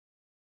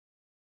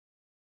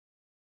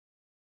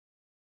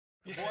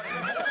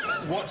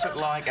What's it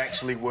like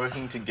actually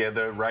working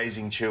together,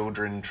 raising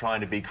children, trying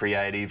to be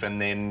creative,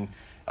 and then,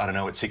 I don't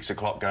know, at 6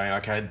 o'clock going,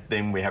 OK,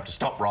 then we have to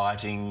stop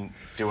writing,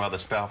 do other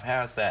stuff?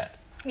 How's that?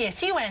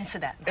 Yes, you answer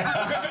that. Go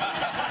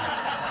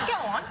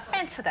on,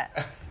 answer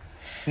that.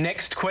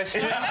 Next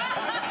question. Please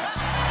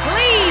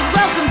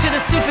welcome to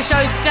the Super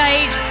Show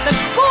stage the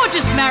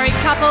gorgeous married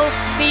couple,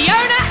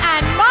 Fiona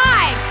and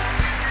Mike.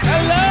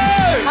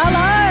 Hello!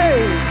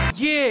 Hello!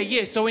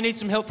 Yeah, so we need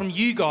some help from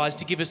you guys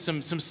to give us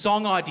some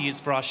song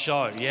ideas for our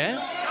show, yeah?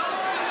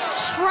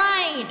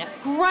 Train.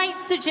 Great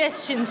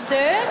suggestion,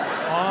 sir.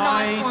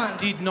 Nice one. I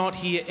did not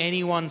hear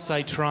anyone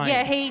say train.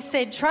 Yeah, he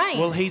said train.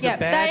 Well, he's a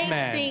bad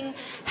man. They sing,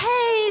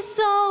 "Hey,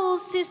 soul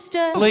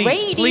sister." Please,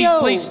 radio.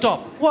 please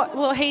stop. What?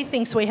 Well, he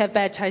thinks we have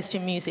bad taste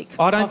in music.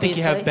 I don't think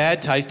you have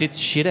bad taste, it's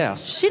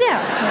shithouse.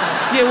 Shithouse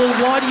now. Yeah, well,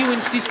 why do you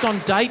insist on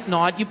date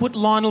night? You put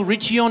Lionel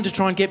Richie on to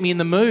try and get me in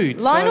the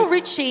mood. Lionel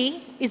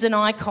Richie is an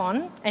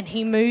icon and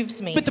he moves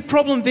me. But the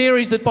problem there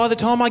is that by the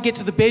time I get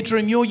to the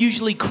bedroom, you're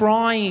usually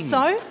crying.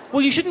 So?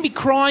 Well, you shouldn't be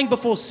crying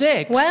before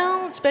sex.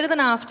 Well, it's better than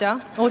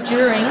after or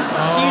during.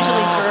 It's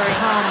usually during.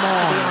 Come on.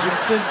 To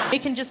be honest. You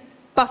can just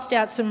bust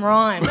out some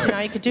rhymes. You know,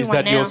 you could do Is one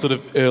that now. your sort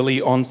of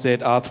early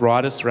onset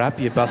arthritis rap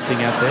you're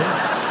busting out there?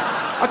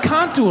 I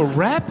can't do a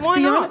rap, Why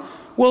Fiona. not?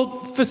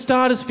 Well, for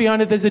starters,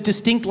 Fiona, there's a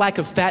distinct lack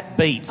of fat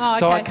beats, Oh,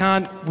 so I okay.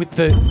 can't with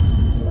the...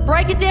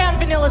 Break it down,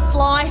 Vanilla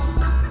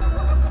Slice.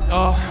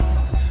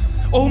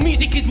 All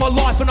music is my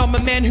life and I'm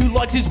a man who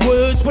likes his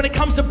words. When it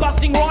comes to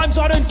busting rhymes,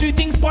 I don't do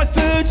things by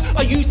thirds.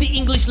 I use the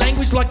English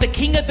language like the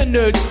king of the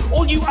nerds.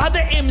 All you other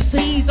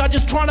MCs are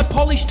just trying to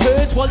polish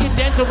turds while you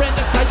dance around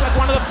the stage like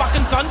one of the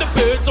fucking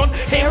Thunderbirds on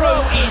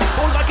heroin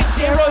or like a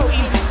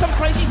heroin. Some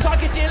crazy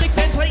psychedelic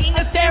band playing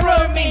a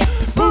theremin.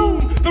 Boom,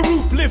 the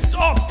roof lifts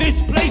off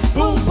this place.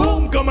 Boom,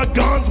 boom, got my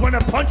guns when I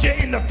punch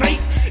it in the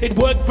face. It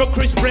worked for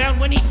Chris Brown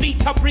when he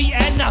beat up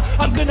Rihanna.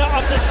 I'm gonna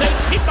up the stage,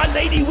 hit my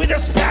lady with a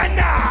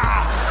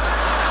spanner.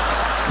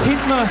 Hit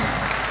my...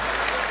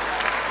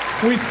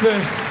 with the...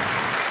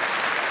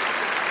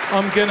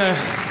 I'm gonna...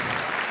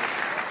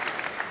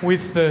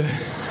 with the...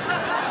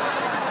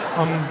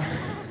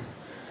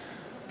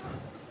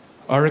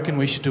 I reckon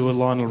we should do a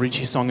Lionel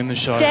Richie song in the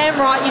show. Damn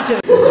right you do.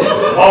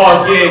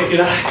 Oh, yeah,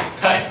 g'day.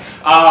 Hey,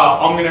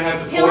 I'm going to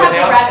have the He'll have the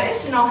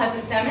rabbit and I'll have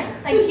the salmon.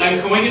 Thank you.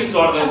 And can we get a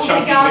side of those I'll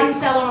chunky... get a garden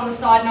cellar on the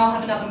side and I'll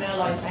have another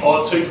Merlot, thanks.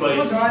 Oh, 2 please.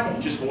 You're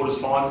driving. Just water's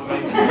fine for me.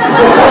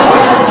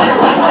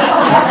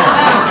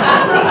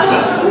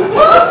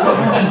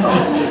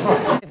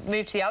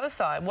 Move to the other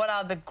side. What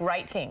are the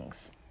great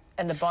things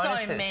and the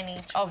bonuses So many,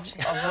 of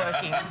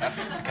working?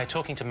 Okay,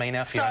 talking to me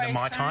now, Fiona, Sorry,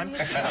 my time.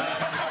 There's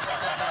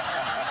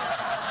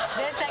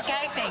that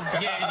gay thing.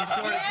 Yeah, you saw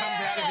it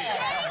comes out of it.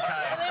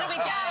 A little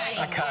bit gay.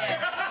 Okay,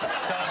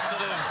 so it's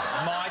sort of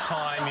my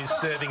time is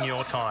serving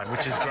your time,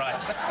 which is great.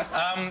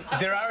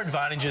 There are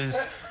advantages,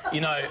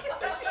 you know.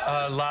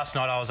 Last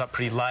night I was up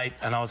pretty late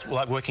and I was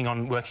like working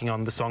on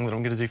the song that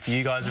I'm going to do for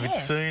you guys a bit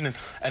soon,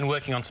 and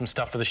working on some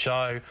stuff for the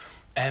show.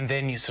 And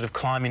then you sort of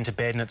climb into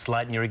bed and it's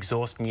late and you're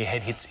exhausted and your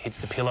head hits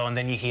the pillow, and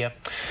then you hear,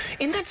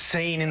 in that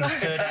scene in the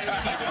third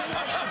act, do you think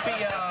I should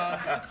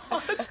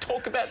be, let's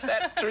talk about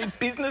that during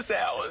business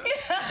hours.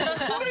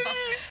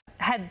 Please.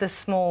 Had the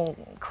small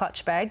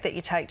clutch bag that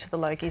you take to the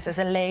Lokies as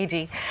a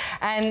lady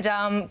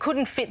and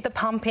couldn't fit the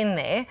pump in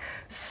there,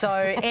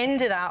 so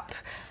ended up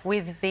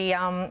with the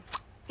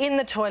in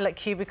the toilet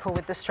cubicle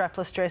with the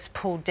strapless dress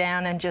pulled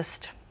down and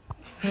just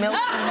melted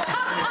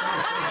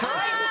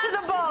straight into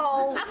the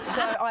bowl.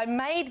 So I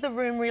made the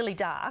room really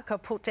dark. I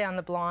put down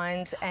the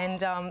blinds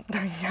and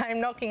they came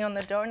knocking on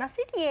the door and I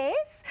said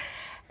yes.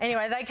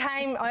 Anyway, they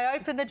came, I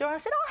opened the door and I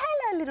said, oh,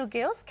 hello, little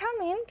girls,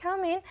 come in,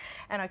 come in.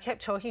 And I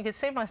kept talking. You could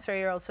see my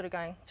 3-year-old sort of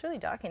going, it's really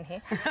dark in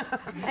here.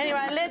 Anyway,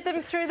 I led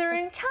them through the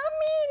room, come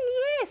in,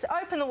 yes.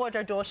 Opened the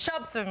wardrobe door,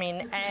 shoved them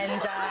in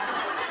and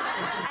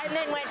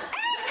then went,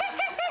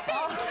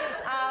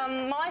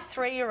 my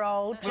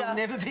 3-year-old just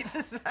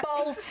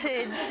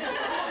bolted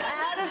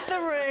out of the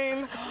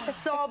room,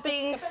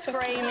 sobbing,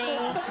 screaming.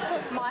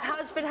 My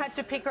husband had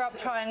to pick her up,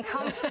 try and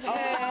comfort her.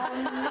 Oh,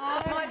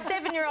 no. My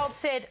 7-year-old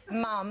said,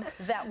 Mum,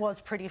 that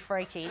was pretty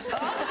freaky. And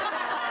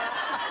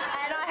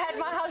I had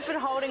my husband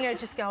holding her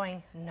just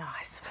going,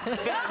 nice.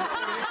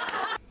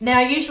 Now,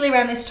 usually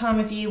around this time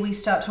of year, we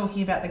start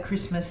talking about the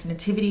Christmas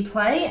nativity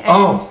play.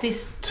 And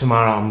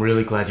Tamara, I'm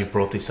really glad you've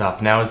brought this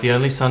up. Now, as the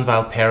only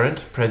Sunvale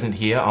parent present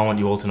here, I want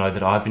you all to know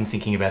that I've been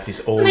thinking about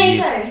this all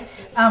year.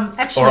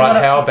 Actually, all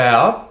right, how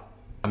about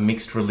a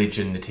mixed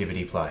religion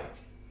nativity play?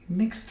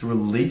 Mixed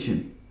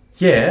religion?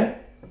 Yeah.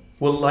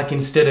 Well, like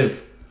instead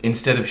of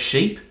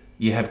sheep,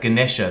 you have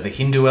Ganesha, the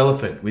Hindu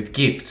elephant, with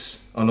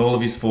gifts on all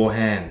of his 4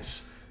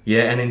 hands.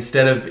 Yeah, and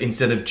instead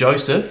of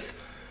Joseph,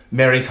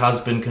 Mary's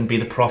husband can be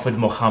the Prophet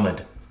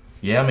Muhammad.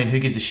 Yeah, I mean, who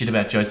gives a shit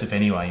about Joseph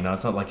anyway? You know,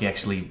 it's not like he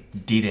actually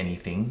did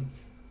anything,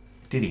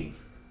 did he?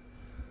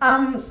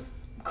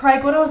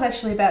 Craig, what I was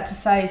actually about to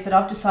say is that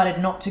I've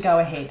decided not to go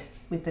ahead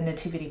with the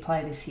nativity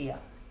play this year.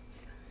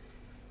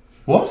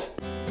 What?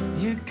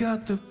 You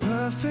got the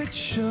perfect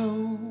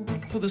show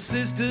For the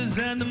sisters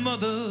and the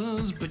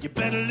mothers, but you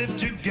better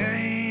lift your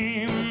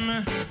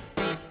game.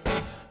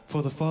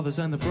 For the fathers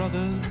and the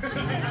brothers.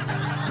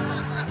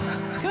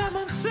 Come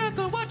on,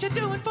 circle, what you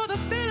doing? For the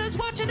fellas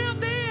watching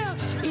out there,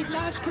 eating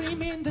ice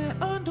cream in their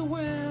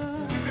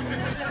underwear.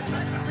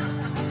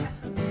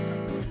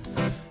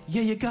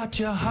 Yeah, you got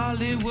your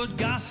Hollywood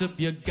gossip,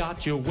 you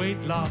got your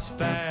weight loss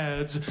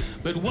fads,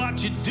 but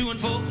what you doing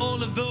for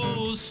all of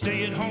those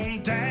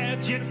stay-at-home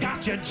dads? You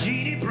got your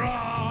genie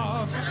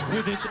bra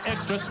with its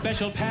extra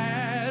special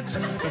pads,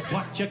 but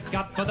what you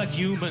got for the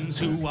humans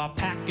who are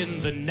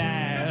packing the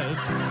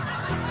nads?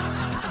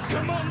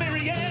 Come on,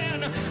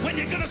 Marianne, when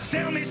you gonna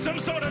sell me some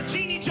sort of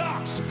genie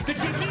jocks that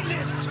give me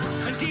lift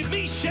and give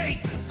me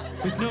shape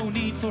with no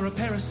need for a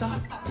pair of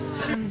socks?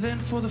 And then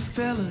for the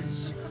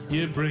fellas,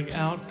 you bring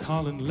out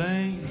Colin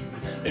Lane.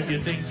 If you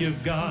think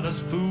you've got us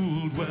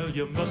fooled, well,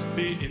 you must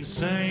be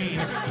insane.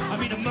 I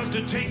mean, it must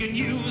have taken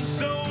you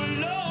so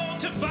long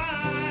to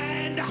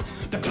find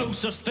the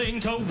closest thing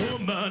to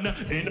woman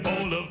in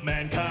all of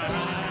mankind.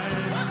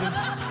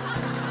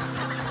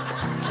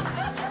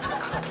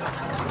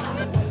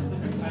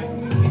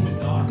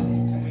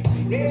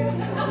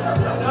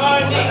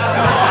 No,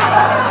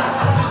 Nick.